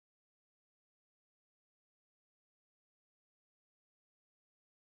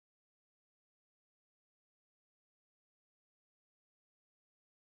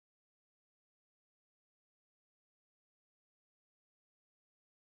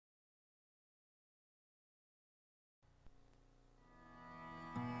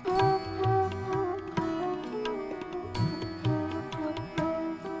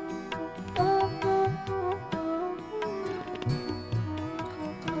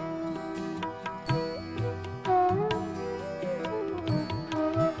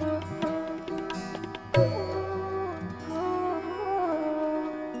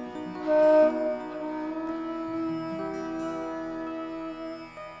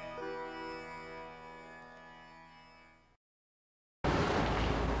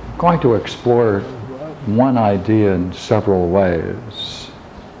going to explore one idea in several ways.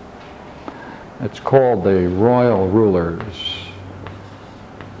 It's called the royal rulers.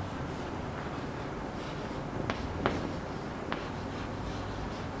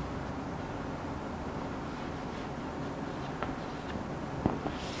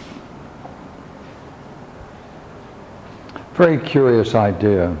 Very curious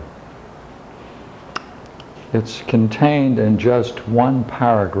idea. It's contained in just one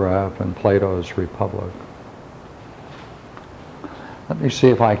paragraph in Plato's Republic. Let me see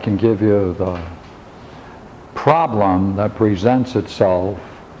if I can give you the problem that presents itself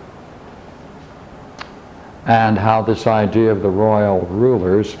and how this idea of the royal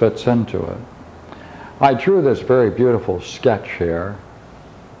rulers fits into it. I drew this very beautiful sketch here,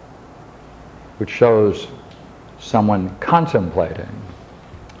 which shows someone contemplating.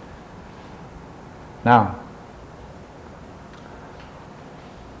 Now,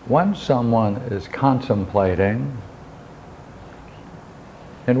 when someone is contemplating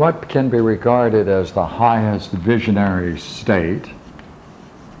in what can be regarded as the highest visionary state,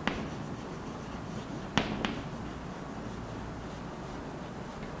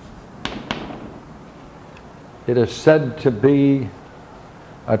 it is said to be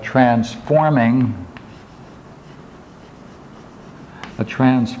a transforming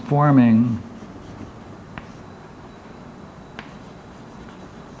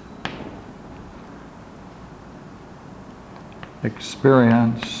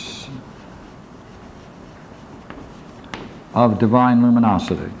experience of divine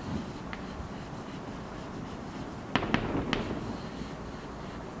luminosity.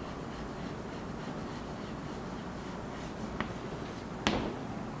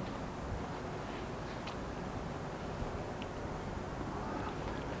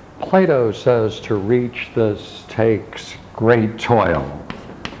 Plato says to reach this takes great toil.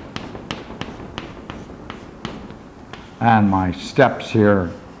 And my steps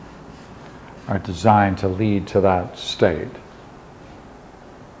here are designed to lead to that state.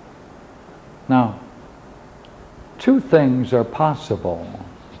 Now, two things are possible.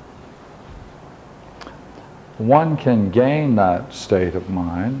 One can gain that state of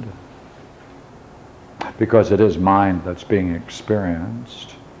mind because it is mind that's being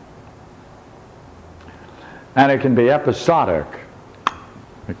experienced. And it can be episodic.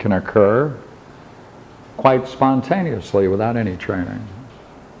 It can occur quite spontaneously without any training.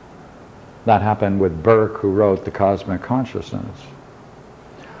 That happened with Burke, who wrote The Cosmic Consciousness.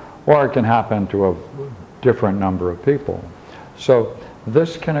 Or it can happen to a different number of people. So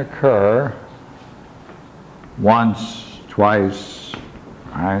this can occur once, twice,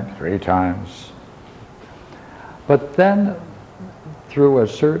 right, 3 times. But then, through a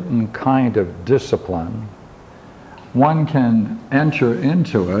certain kind of discipline, one can enter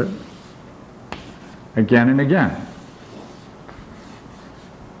into it again and again.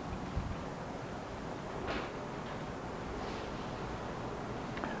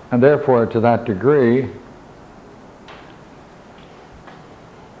 And therefore, to that degree,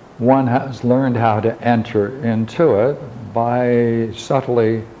 one has learned how to enter into it by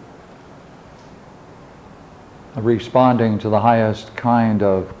subtly responding to the highest kind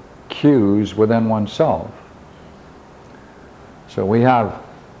of cues within oneself. So we have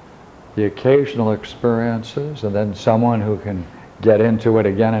the occasional experiences, and then someone who can get into it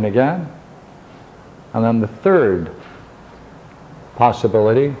again and again. And then the third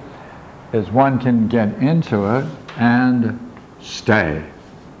possibility is one can get into it and stay,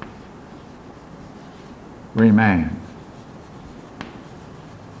 remain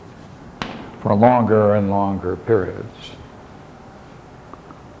for longer and longer periods.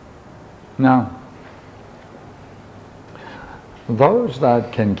 Now, those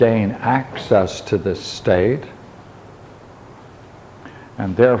that can gain access to this state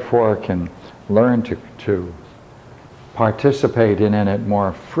and therefore can learn to participate in it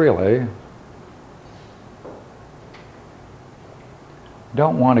more freely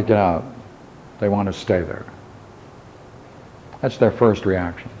don't want to get out. They want to stay there. That's their first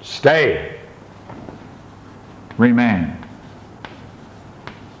reaction. Stay. Remain.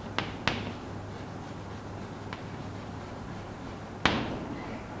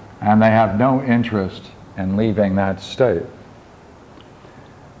 And they have no interest in leaving that state.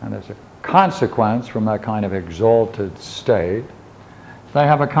 And as a consequence from that kind of exalted state, they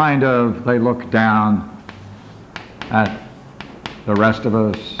have a kind of, they look down at the rest of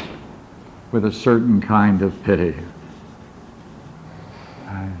us with a certain kind of pity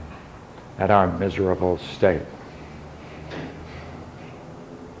at our miserable state.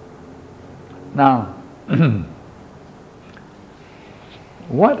 Now,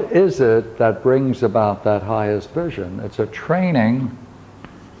 what is it that brings about that highest vision? It's a training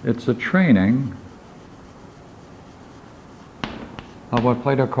of what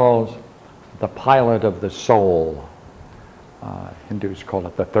Plato calls the pilot of the soul. Hindus call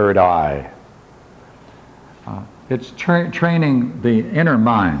it the third eye. It's training the inner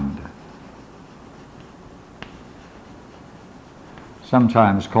mind,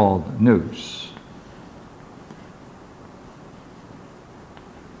 sometimes called nous.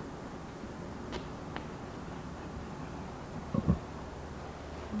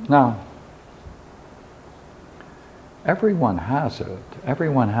 Now, everyone has it.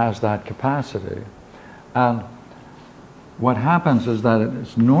 Everyone has that capacity. And what happens is that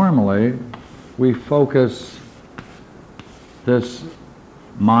it's normally we focus this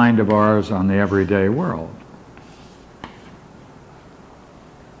mind of ours on the everyday world.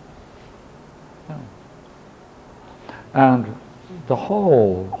 And the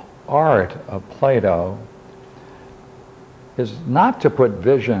whole art of Plato is not to put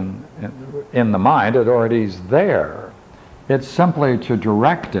vision in the mind, it already is there. It's simply to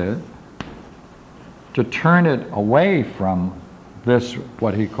direct it, to turn it away from this,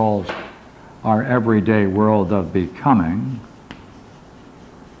 what he calls our everyday world of becoming,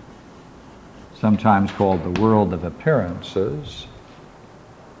 sometimes called the world of appearances,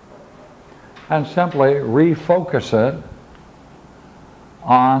 and simply refocus it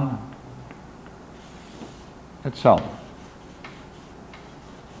on itself.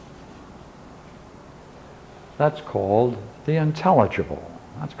 That's called the intelligible.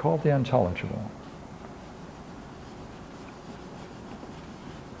 That's called the intelligible.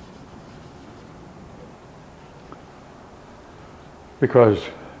 Because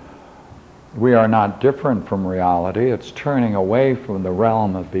we are not different from reality. It's turning away from the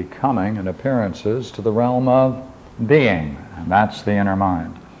realm of becoming and appearances to the realm of being, and that's the inner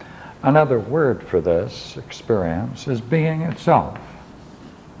mind. Another word for this experience is being itself.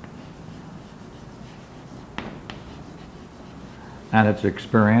 And it's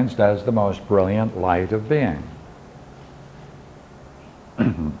experienced as the most brilliant light of being.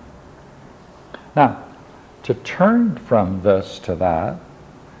 Now, to turn from this to that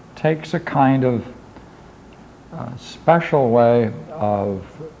takes a kind of special way of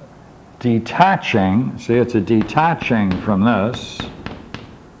detaching. See, it's a detaching from this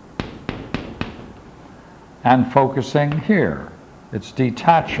and focusing here. It's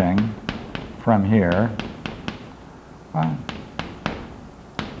detaching from here. Right.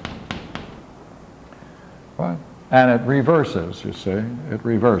 Right. And it reverses, you see. It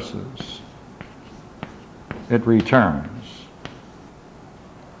reverses. It returns.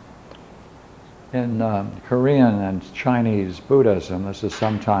 In Korean and Chinese Buddhism, this is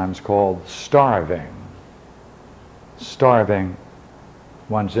sometimes called starving. Starving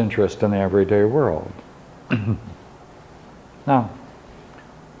one's interest in the everyday world. Now,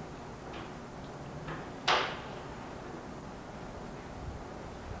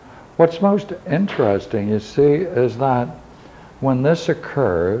 what's most interesting, you see, is that when this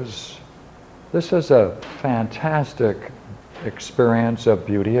occurs, this is a fantastic experience of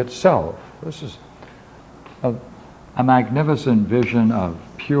beauty itself. This is a magnificent vision of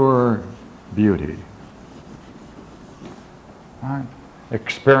pure beauty. Right?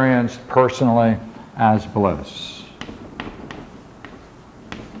 Experienced personally as bliss.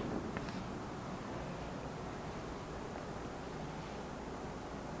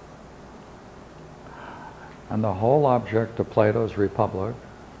 And the whole object of Plato's Republic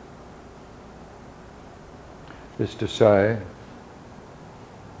is to say,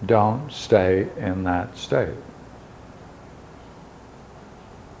 don't stay in that state.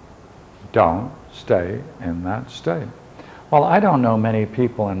 Don't stay in that state. Well, I don't know many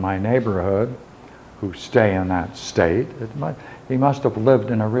people in my neighborhood who stay in that state. He must have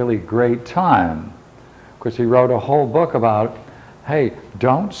lived in a really great time, because he wrote a whole book about, hey,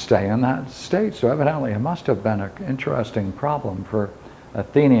 don't stay in that state. So evidently it must have been an interesting problem for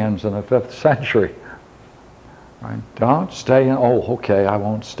Athenians in the 5th century. Right? Don't stay in, oh, okay, I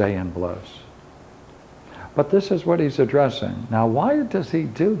won't stay in bliss. But this is what he's addressing. Now, why does he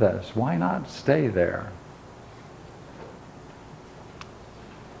do this? Why not stay there?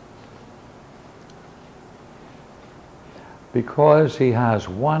 Because he has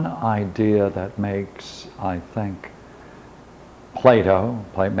one idea that makes, I think, Plato,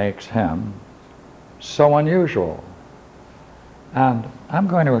 makes him so unusual. And I'm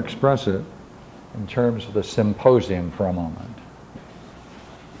going to express it in terms of the symposium for a moment.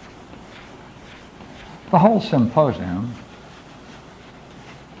 The whole symposium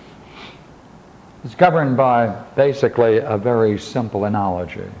is governed by basically a very simple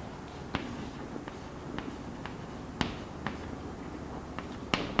analogy.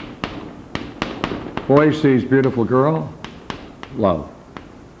 Boy sees beautiful girl, love.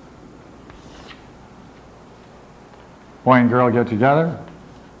 Boy and girl get together,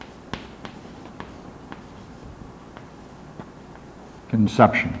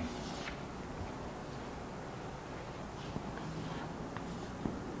 conception.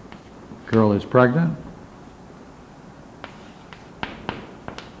 Girl is pregnant.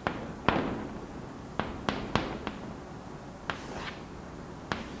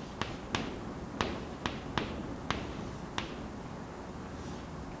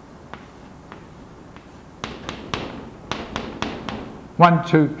 One,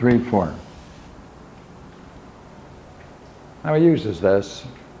 two, three, four. Now he uses this,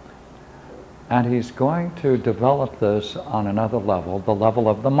 and he's going to develop this on another level, the level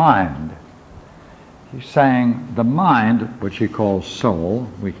of the mind. He's saying the mind, which he calls soul,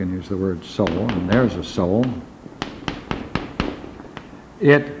 we can use the word soul, and there's a soul,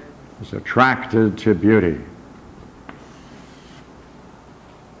 it is attracted to beauty.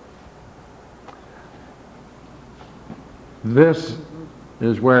 This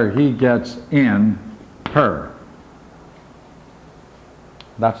is where he gets in her.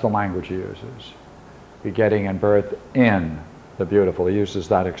 That's the language he uses. Begetting and birth in the beautiful. He uses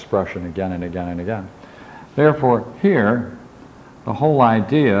that expression again and again and again. Therefore, here, the whole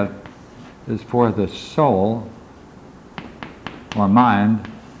idea is for the soul or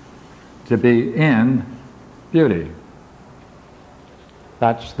mind to be in beauty.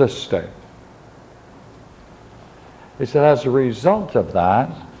 That's this state. He said, as a result of that,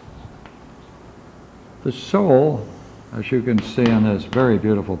 the soul, as you can see in this very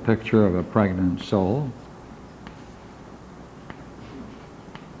beautiful picture of a pregnant soul,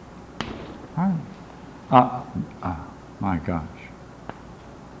 my gosh.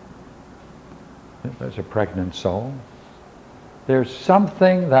 There's a pregnant soul. There's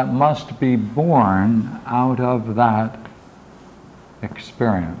something that must be born out of that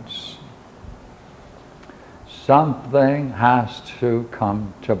experience. Something has to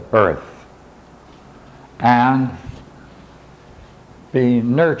come to birth and be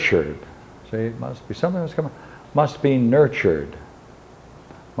nurtured. See, it must be something that's coming, must be nurtured,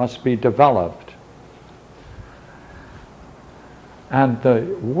 must be developed. And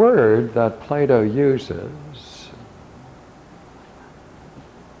the word that Plato uses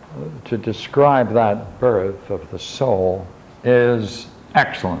to describe that birth of the soul is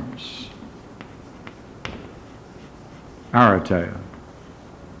excellence. Aletheia.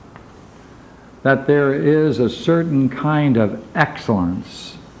 That there is a certain kind of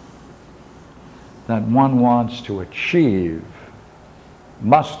excellence that one wants to achieve,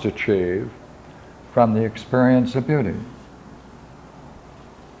 must achieve, from the experience of beauty.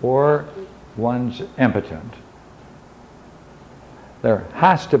 Or one's impotent. There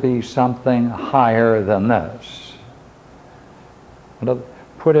has to be something higher than this.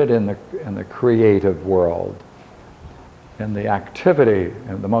 Put it in the creative world. In the activity,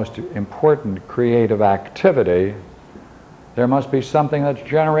 in the most important creative activity, there must be something that's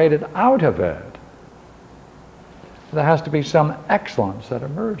generated out of it. There has to be some excellence that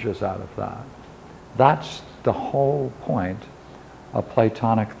emerges out of that. That's the whole point of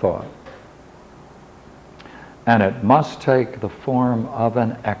Platonic thought. And it must take the form of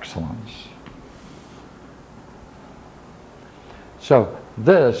an excellence. So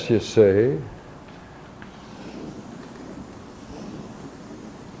this, you see,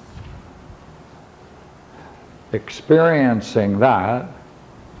 experiencing that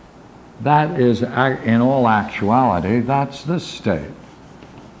is, in all actuality, that's this state.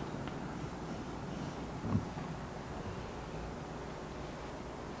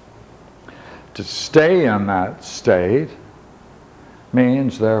 To stay in that state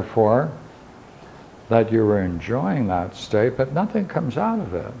means, therefore, that you are enjoying that state, but nothing comes out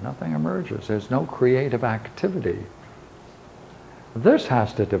of it, nothing emerges. There's no creative activity. This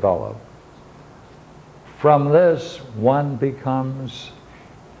has to develop. From this, one becomes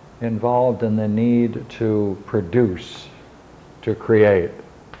involved in the need to produce, to create.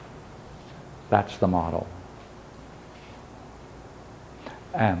 That's the model.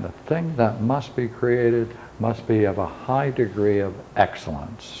 And the thing that must be created must be of a high degree of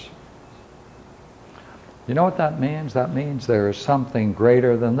excellence. You know what that means? That means there is something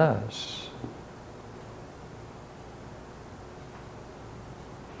greater than this.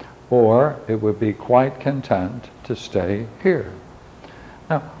 Or it would be quite content to stay here.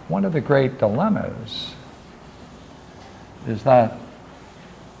 Now, one of the great dilemmas is that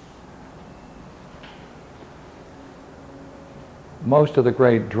most of the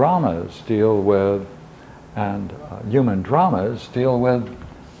great dramas deal with, and human dramas deal with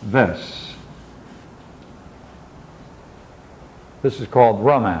this. This is called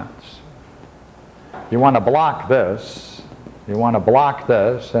romance. You want to block this, you want to block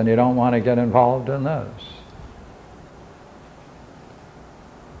this, and you don't want to get involved in this.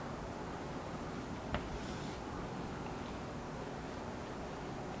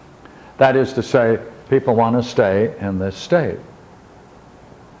 That is to say, people want to stay in this state.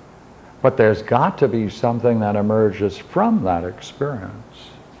 But there's got to be something that emerges from that experience.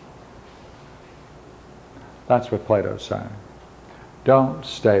 That's what Plato's saying. Don't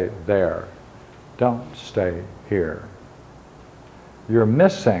stay there. Don't stay here. You're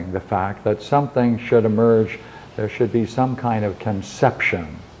missing the fact that something should emerge. There should be some kind of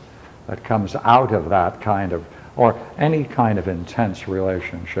conception that comes out of that kind of, or any kind of intense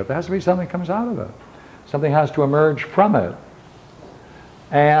relationship. There has to be something that comes out of it. Something has to emerge from it.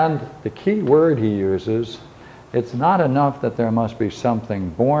 And the key word he uses, it's not enough that there must be something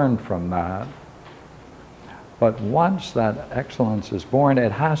born from that, but once that excellence is born,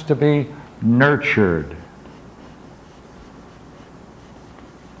 it has to be nurtured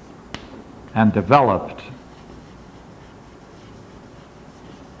and developed.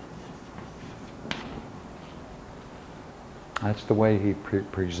 That's the way he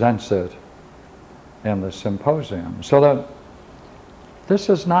presents it in the symposium. So that this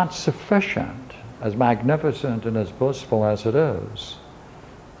is not sufficient, as magnificent and as blissful as it is.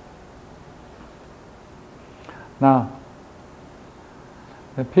 Now,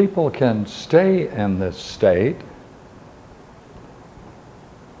 if people can stay in this state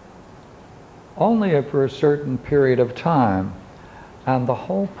only for a certain period of time, and the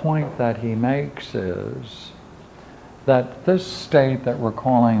whole point that he makes is that this state that we're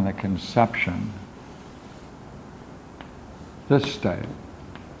calling the conception, this state,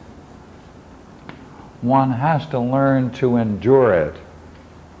 one has to learn to endure it.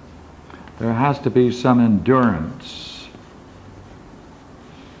 There has to be some endurance.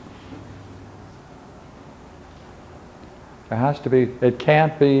 There has to be, it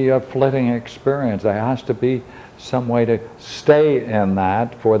can't be a flitting experience. There has to be some way to stay in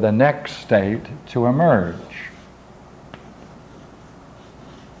that for the next state to emerge.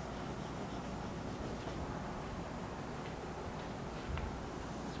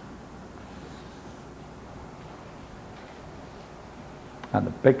 And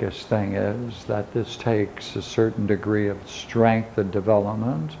the biggest thing is that this takes a certain degree of strength and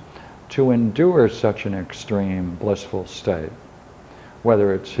development to endure such an extreme blissful state,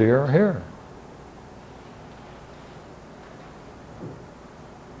 whether it's here or here.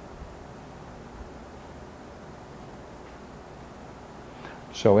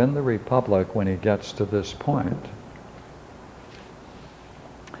 So in the Republic, when he gets to this point,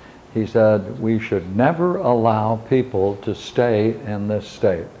 he said, we should never allow people to stay in this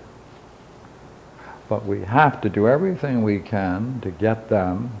state. But we have to do everything we can to get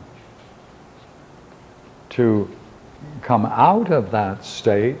them to come out of that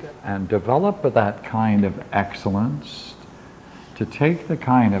state and develop that kind of excellence, to take the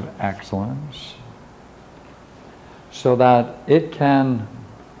kind of excellence so that it can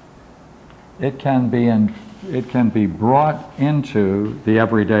be brought into the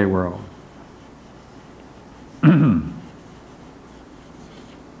everyday world.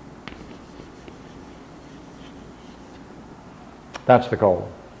 That's the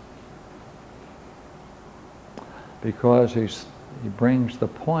goal. Because he brings the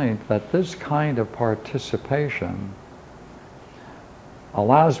point that this kind of participation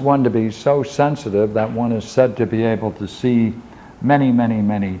allows one to be so sensitive that one is said to be able to see many, many,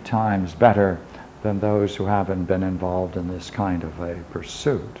 many times better than those who haven't been involved in this kind of a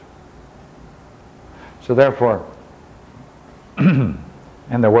pursuit. So therefore, in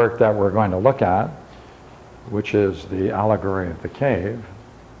the work that we're going to look at, which is the allegory of the cave,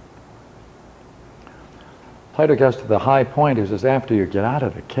 Plato gets to the high point. He says, after you get out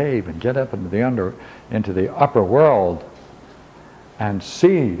of the cave and get up into the upper world and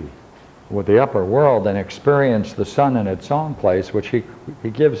see with the upper world and experience the sun in its own place, which he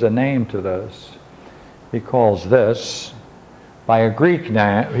gives a name to this. He calls this, by a Greek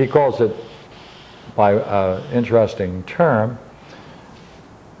name, he calls it by an interesting term.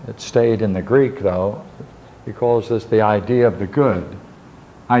 It stayed in the Greek though. He calls this the idea of the good.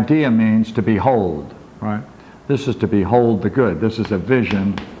 Idea means to behold, right? This is to behold the good. This is a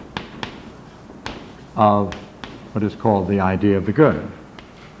vision of what is called the idea of the good.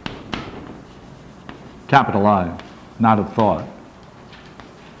 Capital I, not a thought.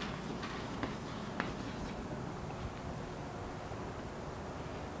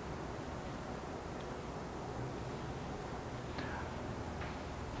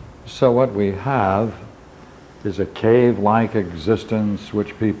 So what we have is a cave-like existence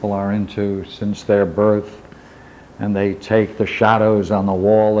which people are into since their birth, and they take the shadows on the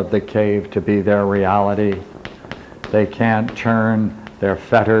wall of the cave to be their reality. They can't turn, they're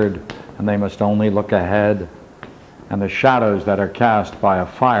fettered, and they must only look ahead. And the shadows that are cast by a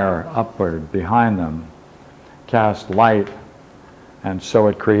fire upward behind them cast light, and so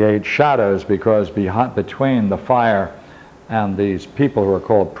it creates shadows, because between the fire and these people who are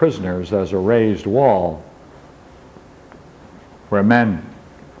called prisoners, there's a raised wall where men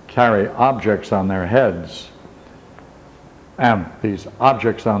carry objects on their heads, and these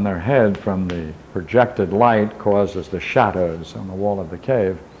objects on their head from the projected light causes the shadows on the wall of the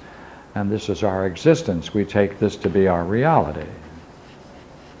cave, and this is our existence. We take this to be our reality,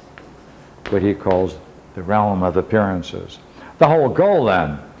 what he calls the realm of appearances. The whole goal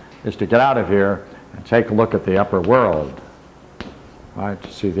then is to get out of here and take a look at the upper world, right?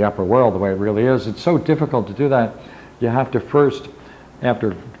 To see the upper world the way it really is. It's so difficult to do that. You have to first,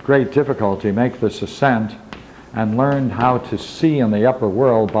 after great difficulty, make this ascent and learn how to see in the upper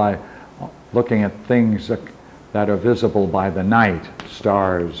world by looking at things that are visible by the night,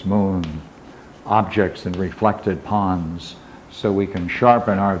 stars, moon, objects in reflected ponds, so we can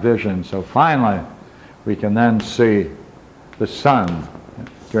sharpen our vision. So finally, we can then see the sun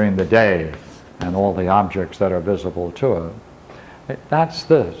during the day and all the objects that are visible to it. That's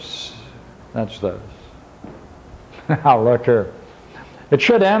this. That's this. Now look here. It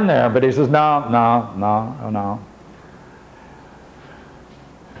should end there, but he says, no, no, no, no.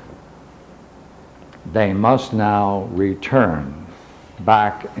 They must now return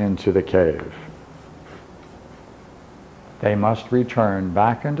back into the cave. They must return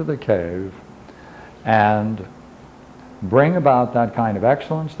back into the cave and bring about that kind of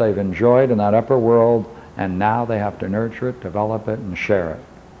excellence they've enjoyed in that upper world, and now they have to nurture it, develop it, and share it.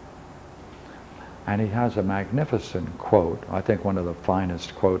 And he has a magnificent quote, I think one of the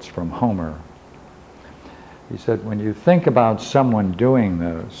finest quotes from Homer. He said, when you think about someone doing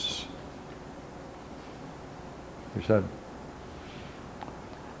this, he said,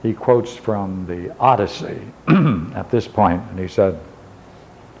 he quotes from the Odyssey at this point, and he said,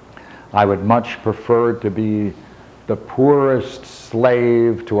 I would much prefer to be the poorest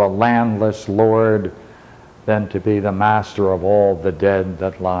slave to a landless lord than to be the master of all the dead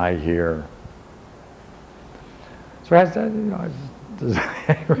that lie here. So I said,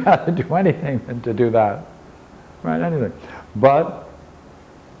 I'd rather do anything than to do that, right? Anything. But,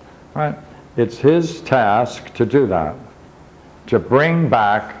 right, it's his task to do that, to bring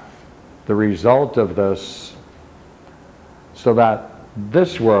back the result of this so that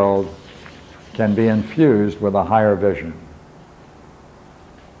this world can be infused with a higher vision.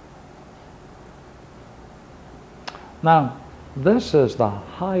 Now, this is the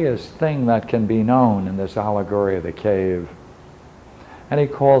highest thing that can be known in this allegory of the cave, and he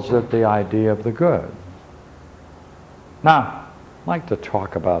calls it the idea of the good. Now, I'd like to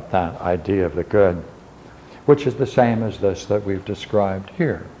talk about that idea of the good, which is the same as this that we've described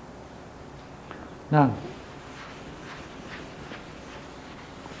here. Now,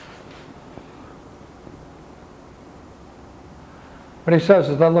 what he says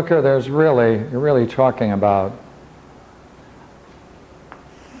is that, look here, you're really talking about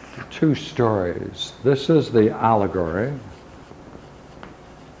two stories. This is the allegory.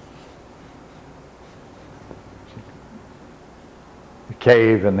 The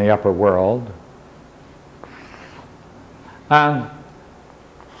cave in the upper world. And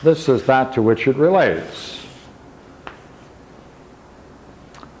this is that to which it relates.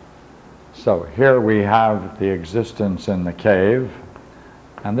 So here we have the existence in the cave.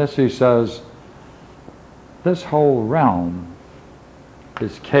 And this, he says, this whole realm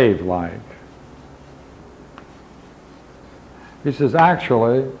is cave-like. He says,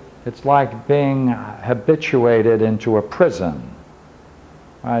 actually, it's like being habituated into a prison.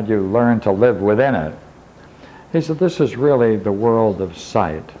 Right? You learn to live within it. He said, this is really the world of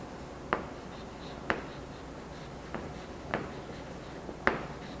sight.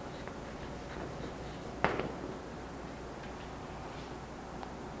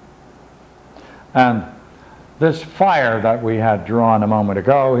 And this fire that we had drawn a moment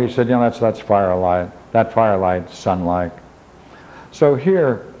ago, he said, that's firelight. That firelight's sunlight. So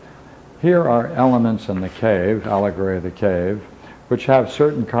here are elements in the cave, allegory of the cave, which have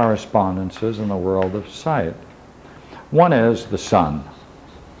certain correspondences in the world of sight. One is the sun,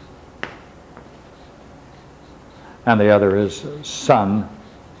 and the other is sunlight.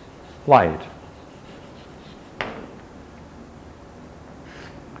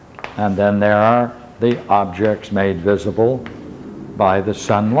 And then there are the objects made visible by the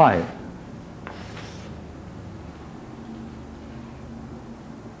sunlight.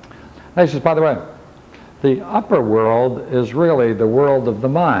 He says, by the way, the upper world is really the world of the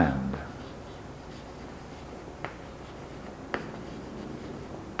mind.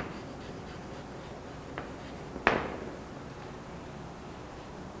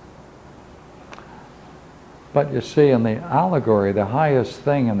 But you see, in the allegory, the highest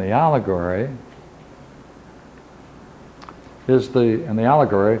thing in the allegory is in the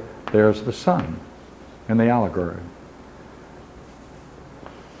allegory, there's the sun in the allegory.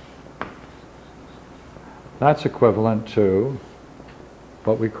 That's equivalent to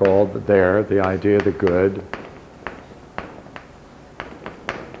what we called there, the idea of the good.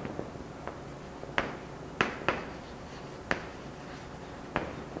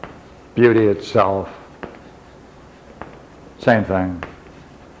 Beauty itself. Same thing.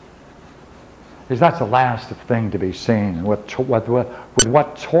 Because that's the last thing to be seen, with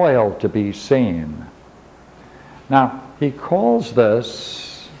what toil to be seen. Now, he calls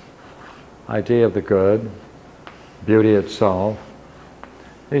this idea of the good, beauty itself,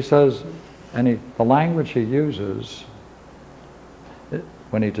 he says, and the language he uses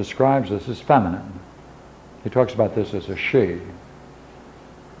when he describes this is feminine. He talks about this as a she.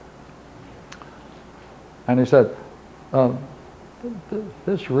 And he said,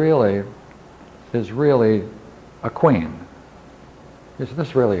 this really is really a queen. Is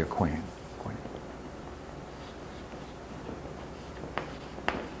this really a queen?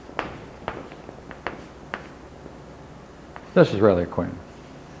 This is really a queen.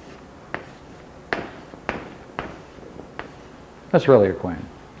 That's really a queen.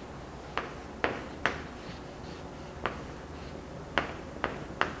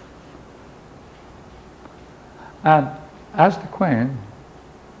 And as the queen,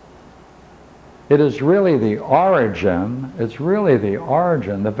 it is really the origin,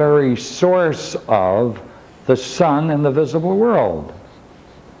 the very source of the sun in the visible world.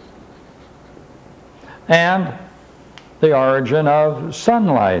 And the origin of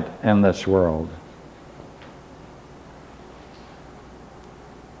sunlight in this world.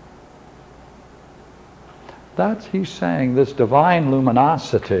 That's, he's saying, this divine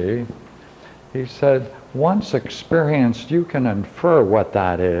luminosity, he said, once experienced, you can infer what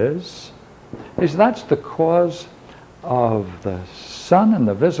that is. That's the cause of the sun in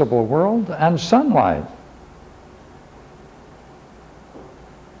the visible world and sunlight.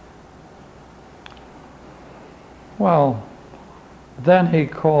 Well, then he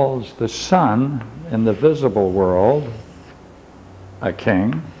calls the sun in the visible world a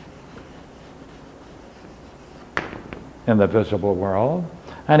king in the visible world,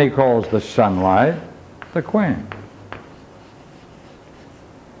 and he calls the sunlight the queen.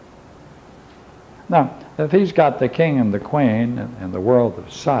 Now, if he's got the king and the queen in the world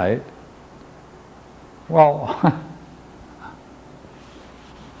of sight, well,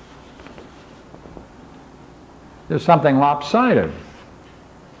 there's something lopsided.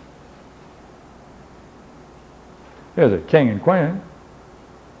 Here's a king and queen.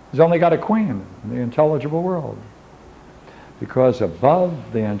 He's only got a queen in the intelligible world. Because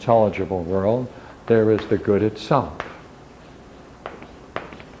above the intelligible world, there is the good itself.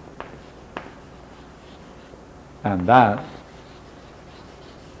 And that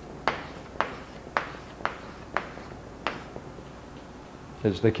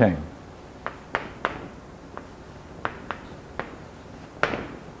is the king.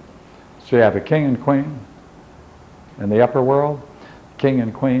 So you have a king and queen in the upper world, king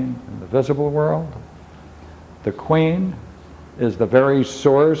and queen in the visible world. The queen is the very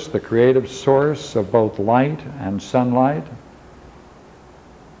source, the creative source of both light and sunlight.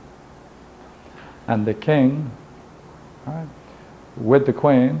 And the king, right, with the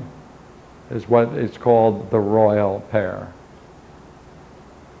queen, is what is called the royal pair.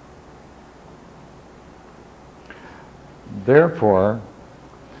 Therefore,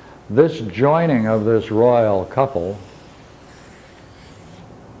 this joining of this royal couple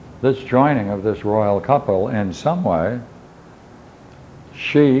in some way,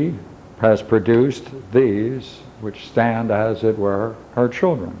 she has produced these which stand, as it were, her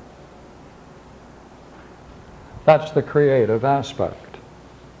children. That's the creative aspect.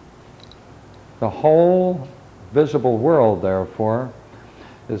 The whole visible world, therefore,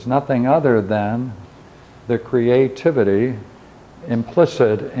 is nothing other than the creativity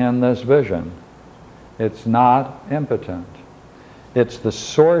implicit in this vision. It's not impotent. It's the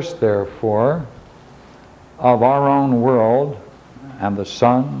source, therefore, of our own world and the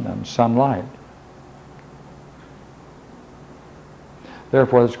sun and sunlight.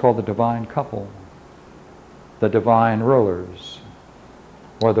 Therefore, it's called the divine couple, the divine rulers,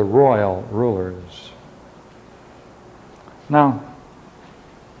 or the royal rulers. Now,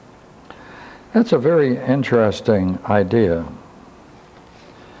 that's a very interesting idea,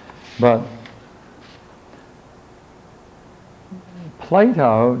 but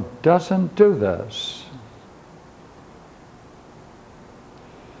Plato doesn't do this.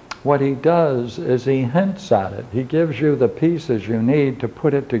 What he does is he hints at it. He gives you the pieces you need to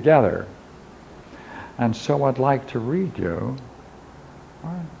put it together. And so I'd like to read you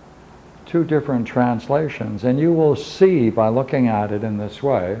two different translations, and you will see by looking at it in this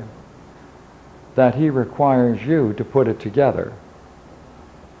way that he requires you to put it together.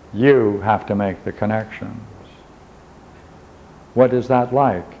 You have to make the connections. What is that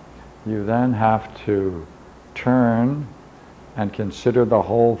like? You then have to turn and consider the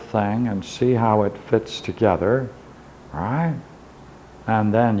whole thing and see how it fits together, right?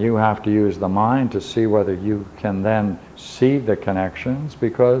 And then you have to use the mind to see whether you can then see the connections,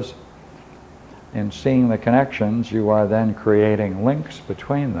 because in seeing the connections you are then creating links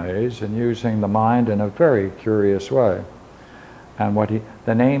between these and using the mind in a very curious way. And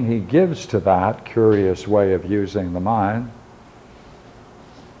the name he gives to that curious way of using the mind,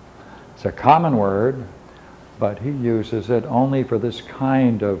 it's a common word, but he uses it only for this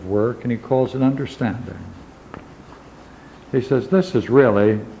kind of work, and he calls it understanding. He says this is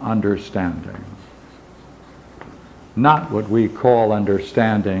really understanding. Not what we call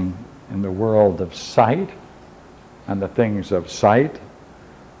understanding in the world of sight and the things of sight.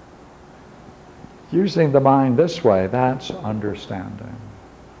 Using the mind this way, that's understanding.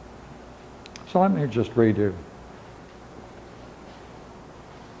 So let me just read you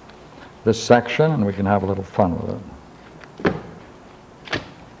this section, and we can have a little fun with it.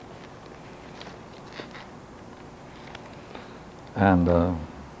 And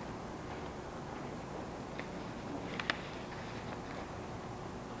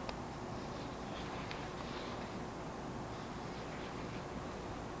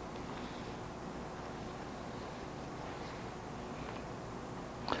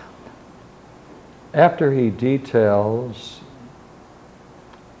after he details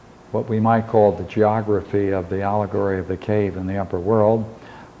what we might call the geography of the allegory of the cave in the upper world,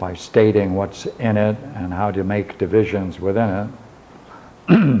 by stating what's in it and how to make divisions within it,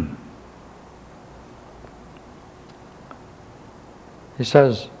 he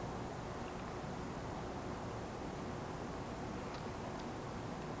says,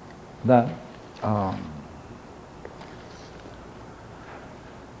 that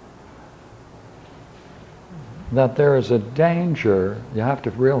that there is a danger, you have to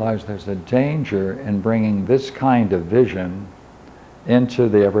realize there's a danger in bringing this kind of vision into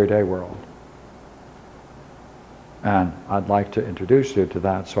the everyday world. And I'd like to introduce you to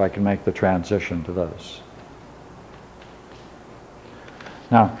that so I can make the transition to this.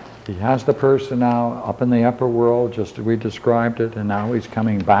 Now, he has the person now up in the upper world, just as we described it, and now he's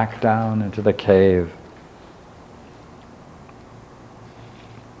coming back down into the cave.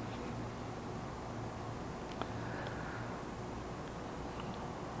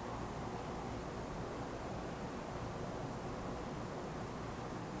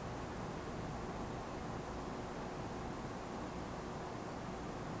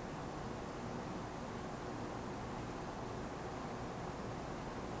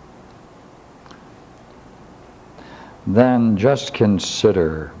 Then just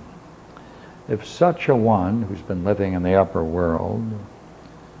consider, if such a one who's been living in the upper world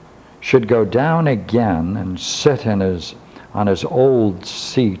should go down again and sit on his old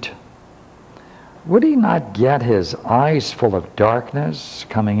seat, would he not get his eyes full of darkness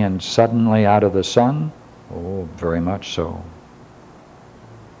coming in suddenly out of the sun? Oh, very much so.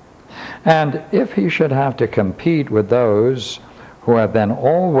 And if he should have to compete with those who have been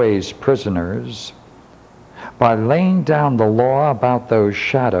always prisoners, by laying down the law about those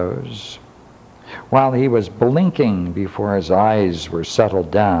shadows, while he was blinking before his eyes were settled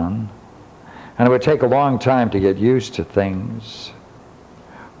down, and it would take a long time to get used to things,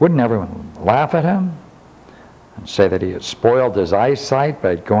 wouldn't everyone laugh at him and say that he had spoiled his eyesight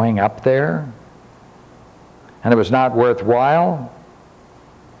by going up there, and it was not worthwhile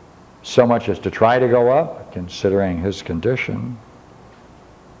so much as to try to go up, considering his condition?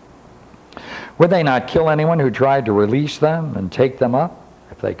 Would they not kill anyone who tried to release them and take them up,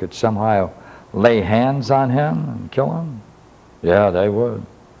 if they could somehow lay hands on him and kill him? Yeah, they would.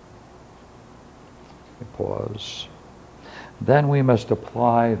 Pause. Then we must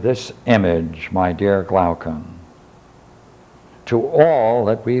apply this image, my dear Glaucon, to all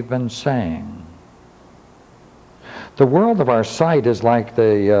that we've been saying. The world of our sight is like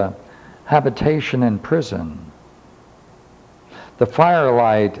the habitation in prison. the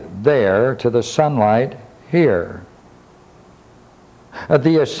firelight there to the sunlight here.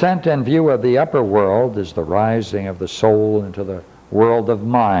 The ascent and view of the upper world is the rising of the soul into the world of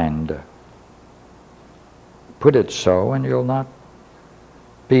mind. Put it so, and you'll not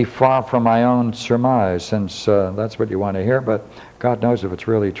be far from my own surmise, since that's what you want to hear, but God knows if it's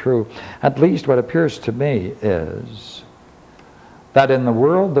really true. At least what appears to me is that in the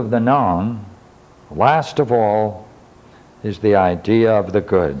world of the known, last of all is the idea of the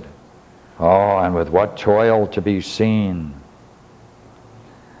good. Oh, and with what toil to be seen.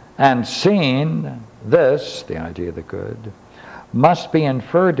 And seen, this, the idea of the good, must be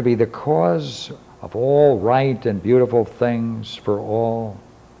inferred to be the cause of all right and beautiful things for all,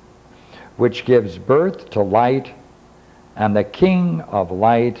 which gives birth to light and the king of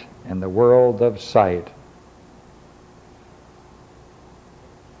light in the world of sight.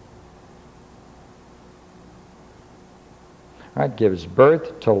 Right, gives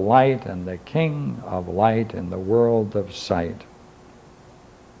birth to light and the king of light in the world of sight.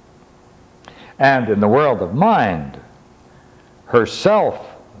 And in the world of mind,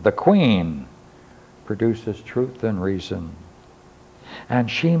 herself, the queen, produces truth and reason.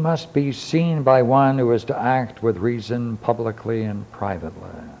 And she must be seen by one who is to act with reason publicly and privately.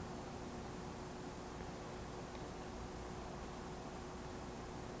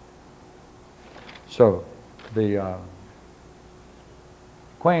 So the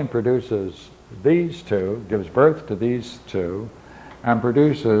queen produces these two, gives birth to these two, and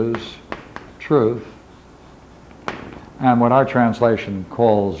produces truth, and what our translation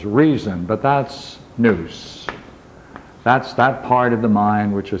calls reason, but that's nous. That's that part of the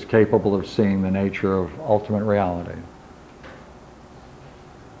mind which is capable of seeing the nature of ultimate reality.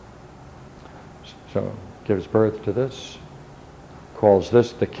 So, gives birth to this, calls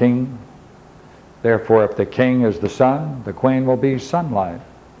this the king. Therefore, if the king is the sun, the queen will be sunlight.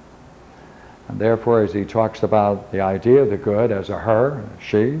 And therefore, as he talks about the idea of the good as a her,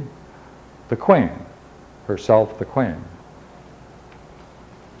 she, the queen, herself the queen.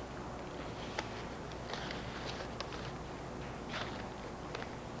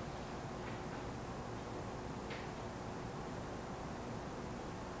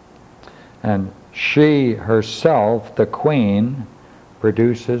 And she herself, the queen,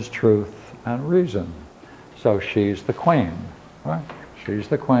 produces truth and reason. So she's the queen, right? She's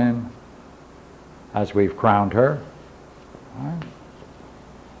the queen as we've crowned her. Right?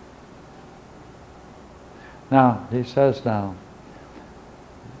 Now, he says now,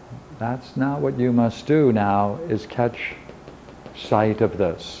 that's not what you must do now, is catch sight of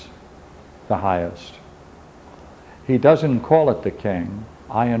this, the highest. He doesn't call it the king.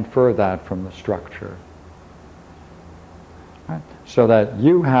 I infer that from the structure. Right? So that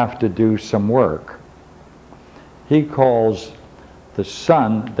you have to do some work. He calls the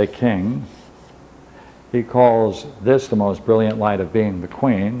sun the king. He calls this the most brilliant light of being the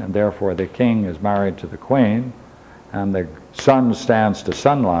queen, and therefore the king is married to the queen, and the sun stands to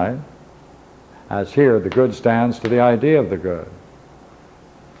sunlight, as here the good stands to the idea of the good.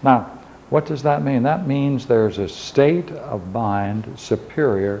 Now, what does that mean? That means there's a state of mind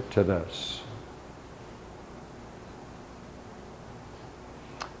superior to this.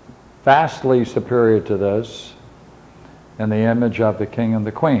 Vastly superior to this in the image of the king and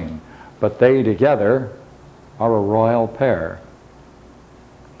the queen. But they together are a royal pair.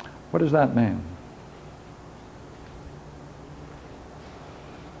 What does that mean?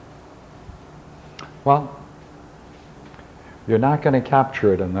 Well, you're not going to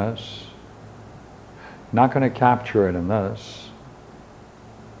capture it in this. Not going to capture it in this,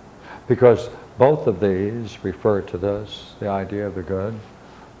 because both of these refer to this, the idea of the good.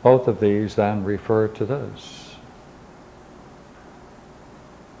 Both of these then refer to this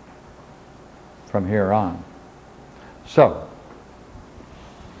from here on. So,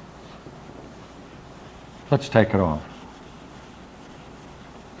 let's take it off.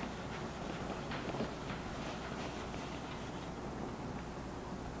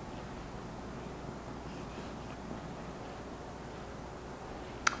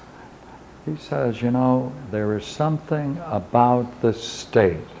 He says, you know, there is something about the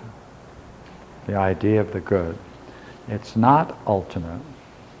state, the idea of the good. It's not ultimate.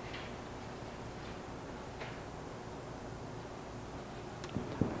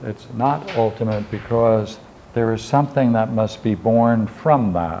 It's not ultimate because there is something that must be born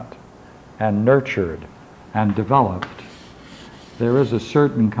from that and nurtured and developed. There is a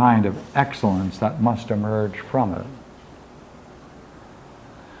certain kind of excellence that must emerge from it.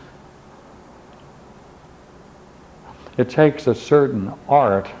 It takes a certain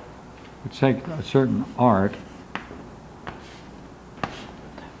art,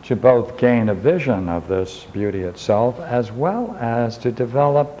 to both gain a vision of this beauty itself, as well as to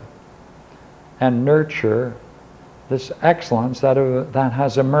develop and nurture this excellence that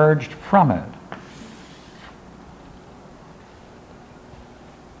has emerged from it.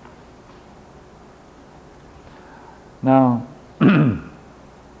 Now,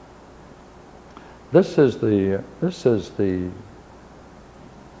 this is the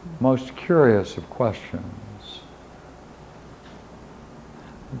most curious of questions.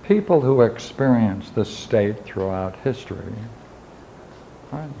 People who experience this state throughout history,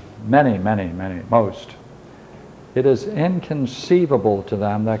 right? Many, most, it is inconceivable to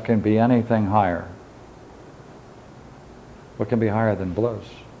them that can be anything higher. What can be higher than bliss?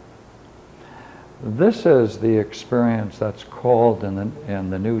 This is the experience that's called in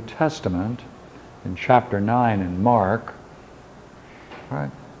the New Testament, in chapter 9 in Mark,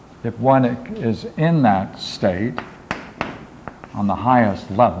 right? If one is in that state, on the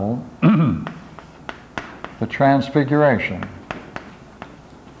highest level, the transfiguration.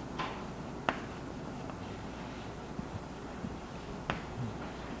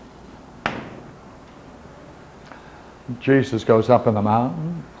 Jesus goes up in the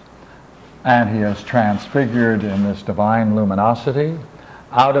mountain, and he is transfigured in this divine luminosity.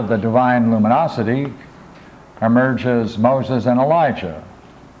 Out of the divine luminosity emerges Moses and Elijah.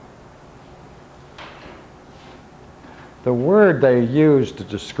 The word they use to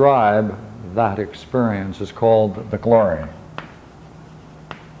describe that experience is called the glory.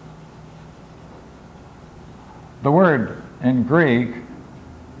 The word in Greek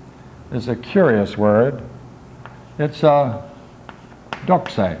is a curious word. It's a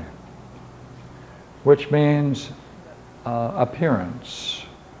doxe, which means appearance,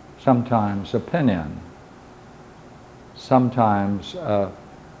 sometimes opinion, sometimes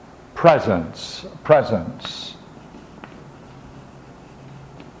presence,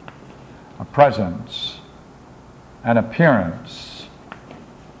 a presence, an appearance.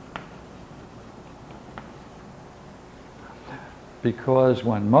 Because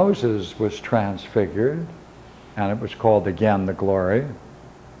when Moses was transfigured, and it was called again the glory,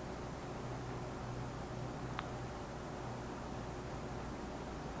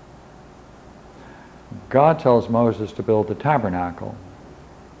 God tells Moses to build the tabernacle.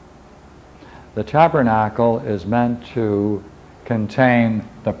 The tabernacle is meant to contain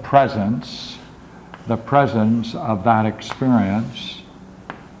the presence of that experience.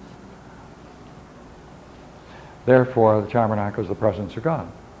 Therefore, the tabernacle is the presence of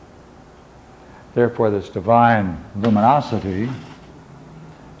God. Therefore, this divine luminosity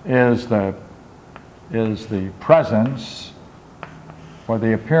is the presence or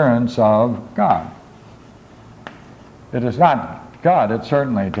the appearance of God. It is not God, it's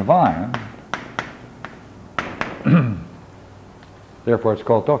certainly divine. Therefore, it's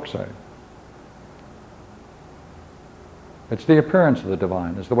called doxa. It's the appearance of the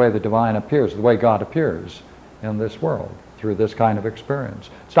divine. It's the way the divine appears, the way God appears in this world through this kind of experience.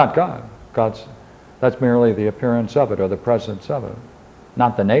 It's not God. That's merely the appearance of it or the presence of it,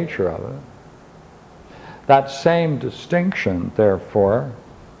 not the nature of it. That same distinction, therefore,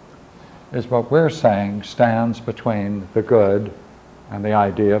 is what we're saying stands between the good and the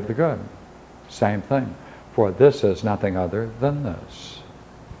idea of the good. Same thing. For this is nothing other than this.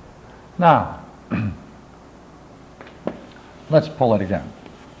 Now, let's pull it again.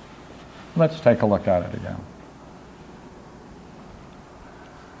 Let's take a look at it again.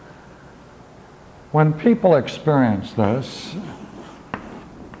 When people experience this,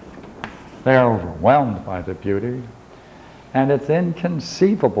 they are overwhelmed by the beauty, and it's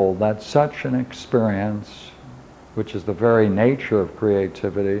inconceivable that such an experience, which is the very nature of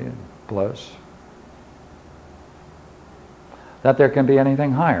creativity and bliss, that there can be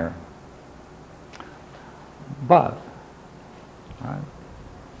anything higher. But right,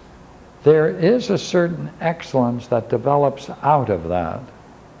 there is a certain excellence that develops out of that,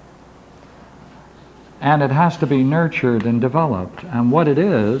 and it has to be nurtured and developed. And what it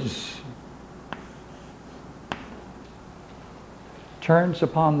is turns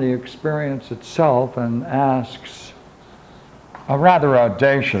upon the experience itself and asks a rather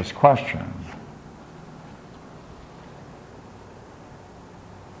audacious question.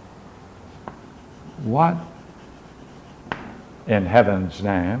 What, in heaven's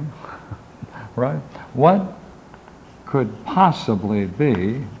name, right? What could possibly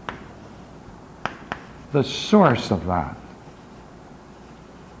be the source of that?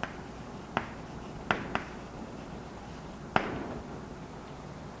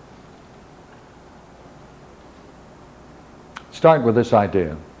 Start with this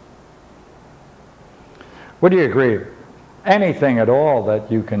idea. Would you agree anything at all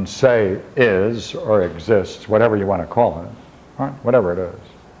that you can say is or exists, whatever you want to call it, right? Whatever it is,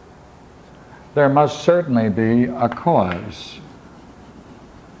 there must certainly be a cause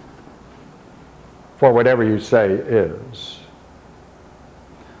for whatever you say is.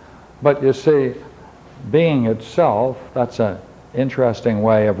 But you see, being itself, that's an interesting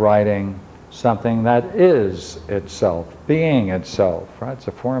way of writing something that is itself, being itself, right? It's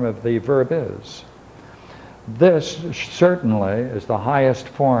a form of the verb is. This certainly is the highest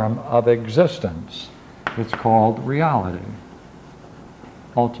form of existence. It's called reality,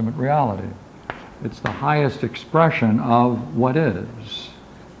 ultimate reality. It's the highest expression of what is.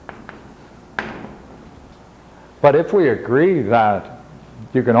 But if we agree that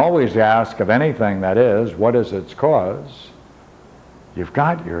you can always ask of anything that is, what is its cause, you've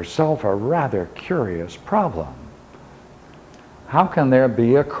got yourself a rather curious problem. How can there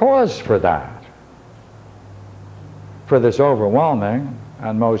be a cause for that? For this overwhelming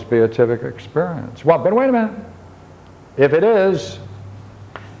and most beatific experience? Well, but wait a minute. If it is,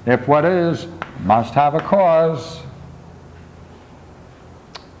 if what is must have a cause,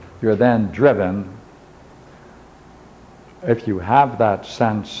 you're then driven, if you have that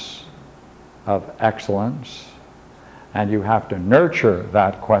sense of excellence, and you have to nurture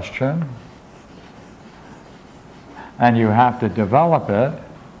that question, and you have to develop it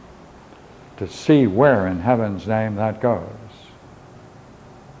to see where in heaven's name that goes.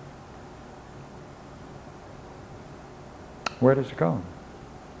 Where does it go?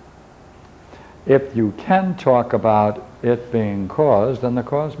 If you can talk about it being caused, then the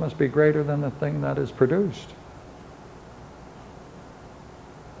cause must be greater than the thing that is produced.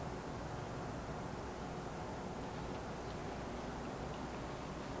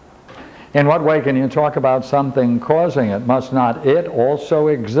 In what way can you talk about something causing it? Must not it also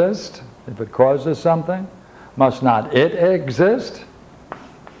exist? If it causes something, must not it exist?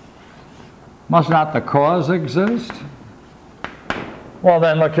 Must not the cause exist? Well,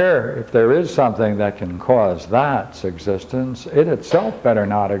 then look here. If there is something that can cause that's existence, it itself better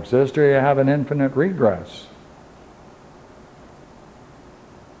not exist, or you have an infinite regress.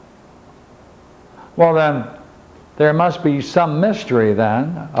 Well, then, there must be some mystery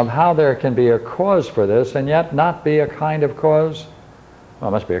then of how there can be a cause for this and yet not be a kind of cause. Well,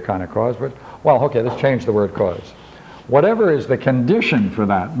 it must be a kind of cause, but, well, okay, let's change the word cause. Whatever is the condition for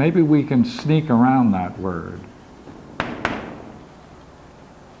that, maybe we can sneak around that word.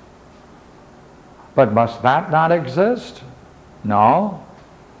 But must that not exist? No.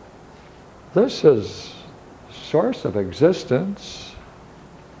 This is source of existence,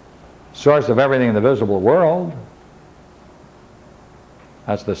 source of everything in the visible world.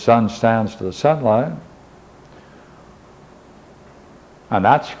 As the sun stands to the sunlight. And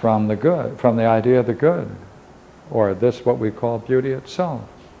that's from the good, from the idea of the good, or this what we call beauty itself.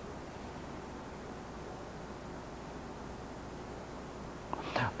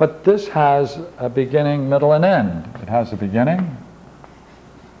 But this has a beginning, middle, and end. It has a beginning,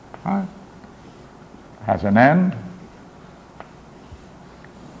 right? Has an end.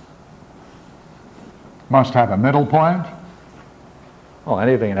 Must have a middle point. Well,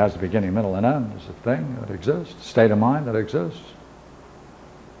 anything that has a beginning, middle, and end is a thing that exists, state of mind that exists.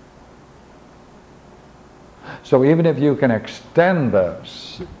 So even if you can extend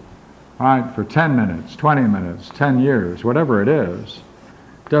this, right, for 10 minutes, 20 minutes, 10 years, whatever it is,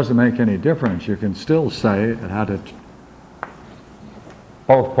 it doesn't make any difference. You can still say it had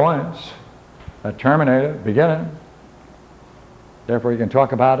both points that terminate it, begin it. Therefore, you can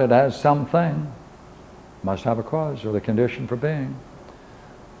talk about it as something. Must have a cause or the condition for being.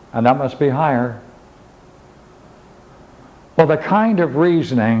 And that must be higher. Well, the kind of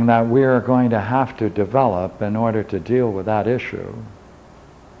reasoning that we are going to have to develop in order to deal with that issue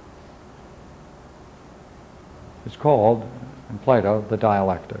is called, in Plato, the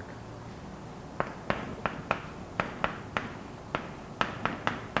dialectic.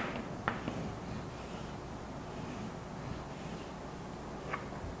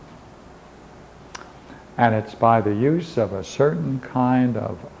 And it's by the use of a certain kind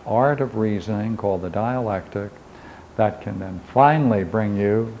of art of reasoning called the dialectic that can then finally bring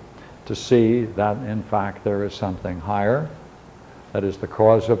you to see that in fact there is something higher that is the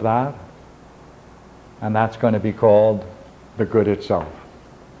cause of that, and that's going to be called the good itself.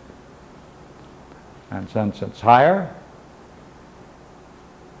 And since it's higher,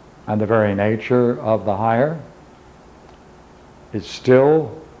 and the very nature of the higher is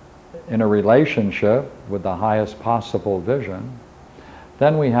still in a relationship with the highest possible vision,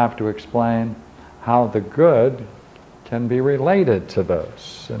 then we have to explain how the good can be related to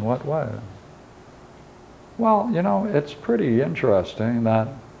this. In what way? Well, you know, it's pretty interesting that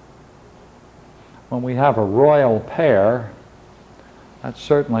when we have a royal pair, that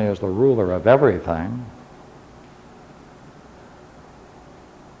certainly is the ruler of everything.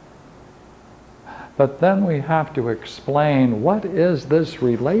 But then we have to explain, what is this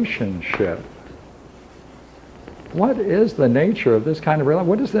relationship? What is the nature of this kind of relationship?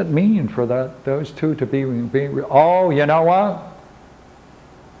 What does that mean for those two to be oh, you know what?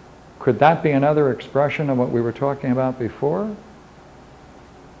 Could that be another expression of what we were talking about before?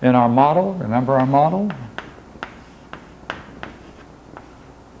 In our model, remember our model?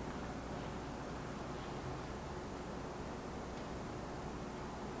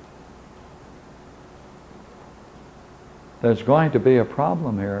 There's going to be a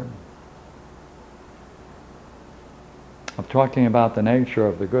problem here of talking about the nature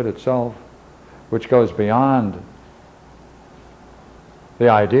of the good itself, which goes beyond the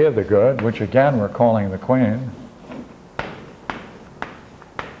idea of the good, which again we're calling the queen.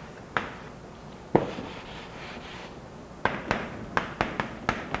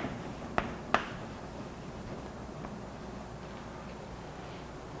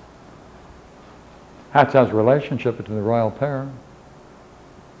 Has a relationship between the royal pair.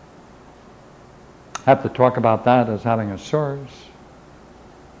 Have to talk about that as having a source.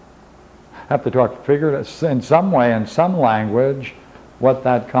 Have to talk, figure in some way, in some language, what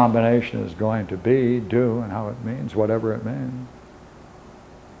that combination is going to be, do, and how it means, whatever it means.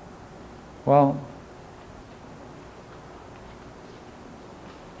 Well,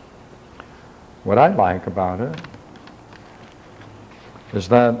 what I like about it is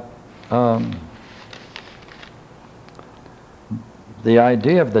that the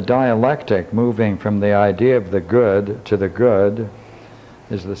idea of the dialectic moving from the idea of the good to the good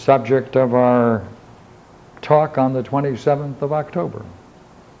is the subject of our talk on the 27th of October.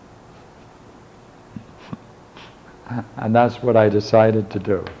 And that's what I decided to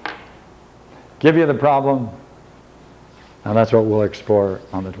do. Give you the problem, and that's what we'll explore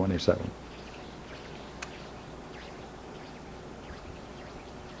on the 27th.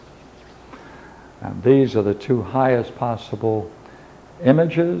 And these are the two highest possible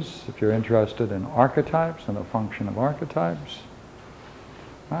images, if you're interested in archetypes and the function of archetypes.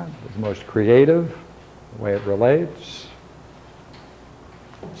 Right? The most creative, the way it relates.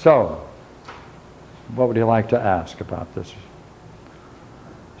 So, what would you like to ask about this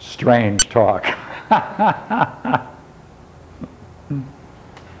strange talk?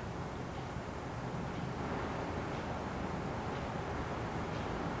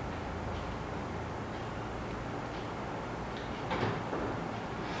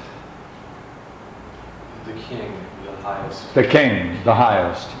 The king, the highest. The king, the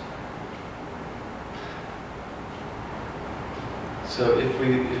highest. So if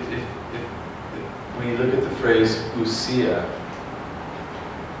we when you look at the phrase ousia,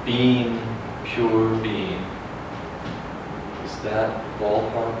 being, pure being, is that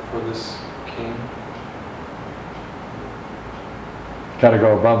ballpark for this king? Got to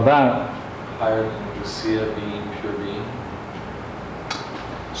go above that. Higher than ousia, being, pure being?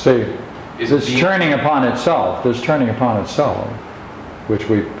 See, this turning upon itself, which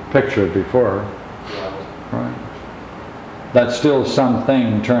we pictured before, right? That's still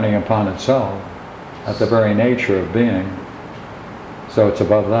something turning upon itself at the very nature of being. So it's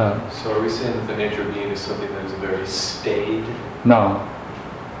above that. So are we saying that the nature of being is something that is very staid? No.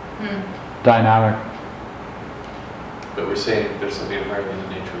 Dynamic. But we're saying there's something higher than the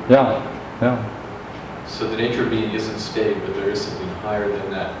nature of being. Yeah. So the nature of being isn't staid, but there is something higher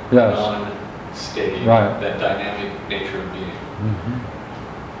than that non-staid, right. That dynamic nature of being.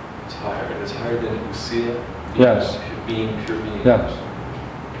 Mm-hmm. It's higher, and it's higher than ousia? Yes. Being pure being. Yes.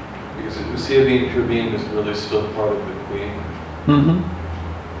 Because ousia being pure being is really still part of the queen.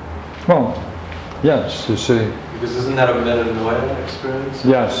 Mm-hmm. Well, yes, you see. Because isn't that a metanoia experience?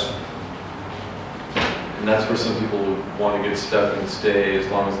 Yes. And that's where some people want to get stuck and stay as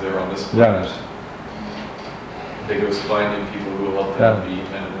long as they're on this planet. Yes. They go finding people who will help them be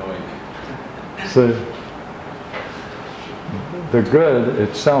metanoic. So, the good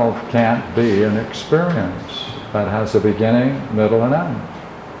itself can't be an experience that has a beginning, middle, and end.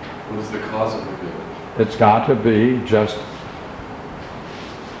 What is the cause of the good? It's got to be just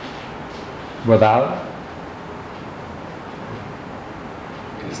without.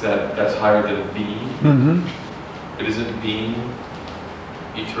 Is that's higher than being? Mm-hmm. But isn't being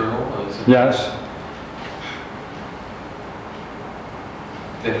eternal? Yes.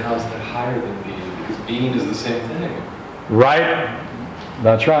 Then how's that higher than being? Because being is the same thing. Right.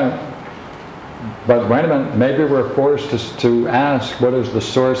 That's right. But wait a minute, maybe we're forced to ask, what is the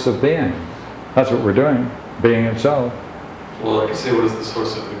source of being? That's what we're doing. Being itself. Well, like you say, what is the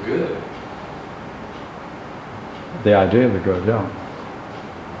source of the good? The idea of the good, yeah.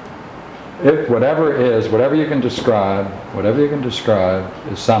 If whatever is, whatever you can describe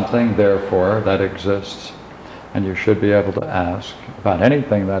is something, therefore, that exists. And you should be able to ask about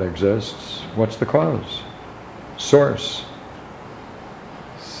anything that exists, what's the cause? Source.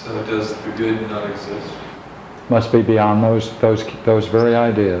 So does the good not exist? Must be beyond those very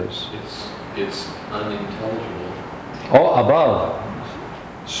ideas. It's unintelligible. Oh, above.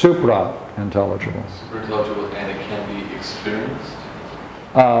 Supra-intelligible. Superintelligible, and it can be experienced?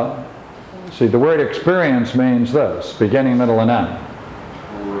 See, the word experience means this, beginning, middle, and end.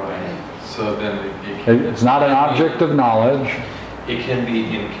 Right. So then it can, It's not an object of knowledge. it can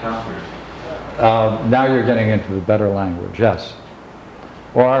be encountered. Now you're getting into the better language, yes.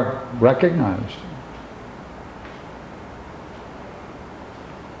 Or recognized.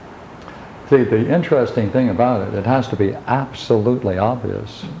 See, the interesting thing about it, it has to be absolutely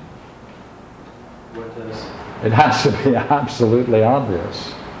obvious. What does? It has to be absolutely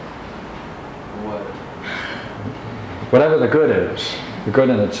obvious. What? Whatever the good is, the good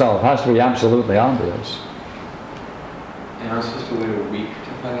in itself, has to be absolutely obvious. And I'm supposed to wait a week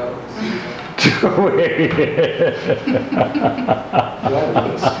to find out what the secret is? Do Do I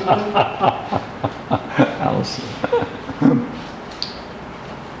look stupid? Allison.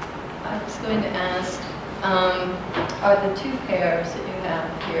 I was going to ask, are the two pairs that you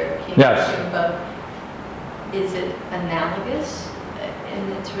have here, King Yes. and above, is it analogous in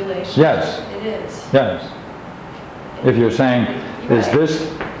its relationship? Yes. It is. Yes. If you're saying, is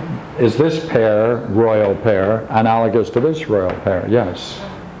this pair, royal pair, analogous to this royal pair? Yes.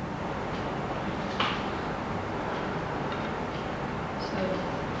 So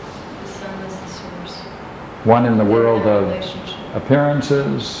the sun is the source. One in the world They're in of a relationship.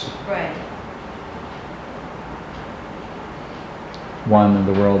 appearances, Right. one in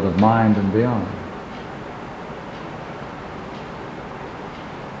the world of mind and beyond.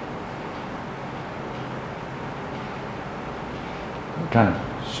 It kind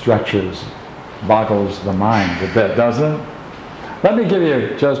of stretches, boggles the mind a bit, doesn't it? Let me give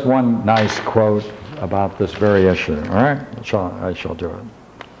you just one nice quote about this very issue, all right? I shall do it.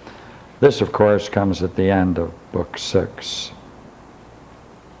 This, of course, comes at the end of Book 6.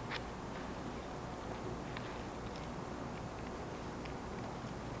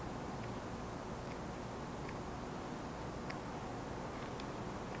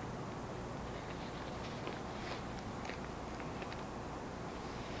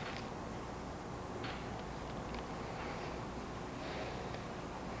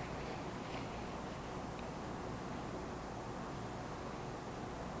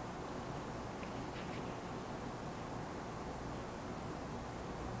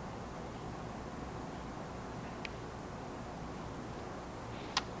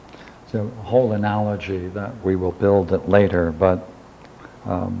 It's a whole analogy that we will build it later, but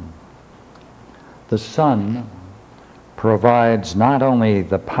the sun provides not only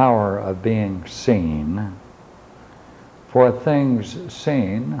the power of being seen for things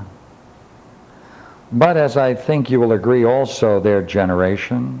seen, but as I think you will agree also their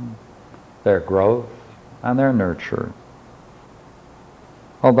generation, their growth, and their nurture,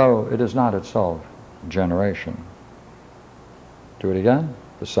 although it is not itself generation. Do it again,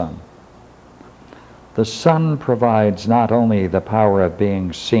 the sun. The sun provides not only the power of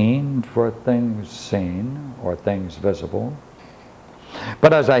being seen for things seen or things visible,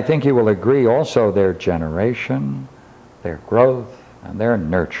 but as I think you will agree also their generation, their growth, and their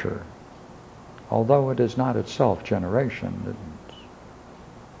nurture, although it is not itself generation.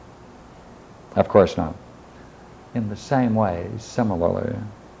 Of course not. In the same way, similarly,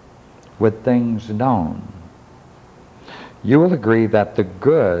 with things known, you will agree that the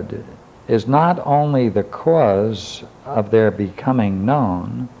good is not only the cause of their becoming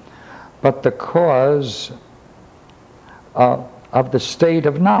known, but the cause of the state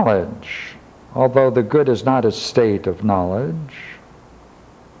of knowledge, although the good is not a state of knowledge,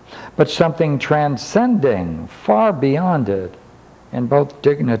 but something transcending far beyond it in both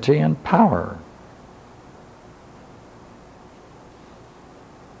dignity and power.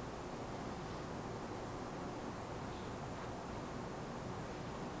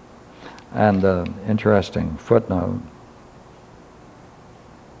 And an interesting footnote.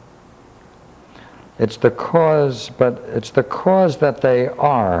 It's the cause, but it's the cause that they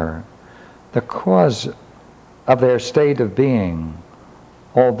are, the cause of their state of being,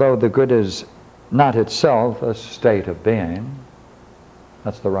 although the good is not itself a state of being.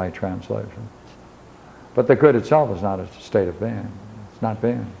 That's the right translation. But the good itself is not a state of being. It's not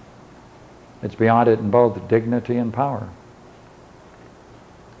being. It's beyond it in both dignity and power.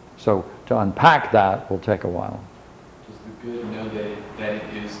 So to unpack that will take a while. Does the good know that it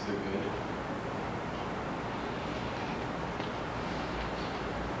is the good?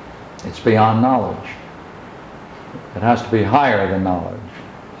 It's beyond knowledge. It has to be higher than knowledge.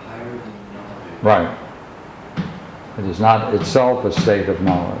 Higher than knowledge. Right. It is not itself a state of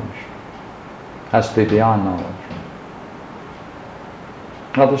knowledge. It has to be beyond knowledge.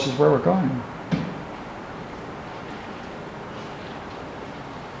 Well, this is where we're going.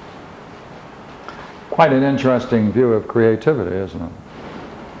 Quite an interesting view of creativity, isn't it?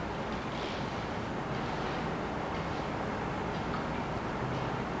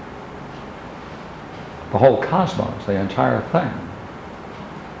 The whole cosmos, the entire thing,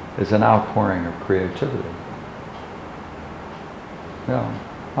 is an outpouring of creativity. Yeah,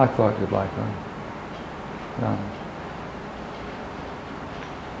 I thought you'd like that. Yeah.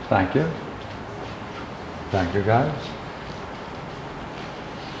 Thank you. Thank you, guys.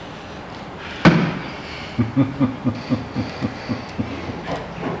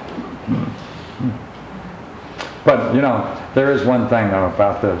 But, you know, there is one thing, though,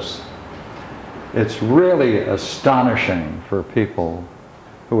 about this. It's really astonishing for people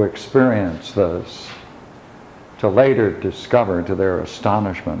who experience this to later discover, to their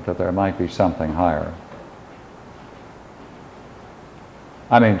astonishment, that there might be something higher.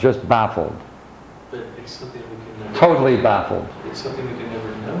 I mean, just baffled. But it's something we can never... Totally baffled. It's something we can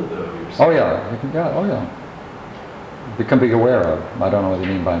never know, though. You're saying. Oh yeah, you can, yeah, oh yeah. You can be aware of. I don't know what you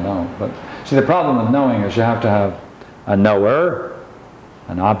mean by know, but see, the problem with knowing is you have to have a knower,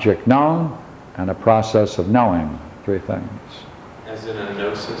 an object known, and a process of knowing. 3 things. As in a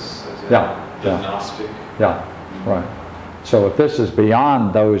gnosis, as in Yeah, the yeah. Gnostic. Yeah, right. So if this is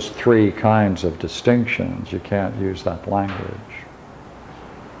beyond those 3 kinds of distinctions, you can't use that language.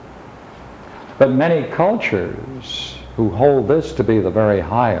 But many cultures who hold this to be the very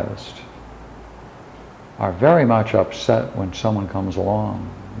highest are very much upset when someone comes along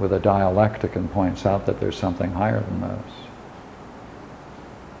with a dialectic and points out that there's something higher than this.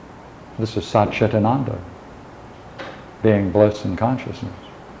 This is Satchitananda, being bliss in consciousness.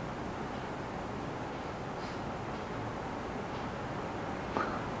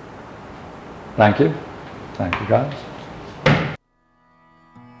 Thank you. Thank you, guys.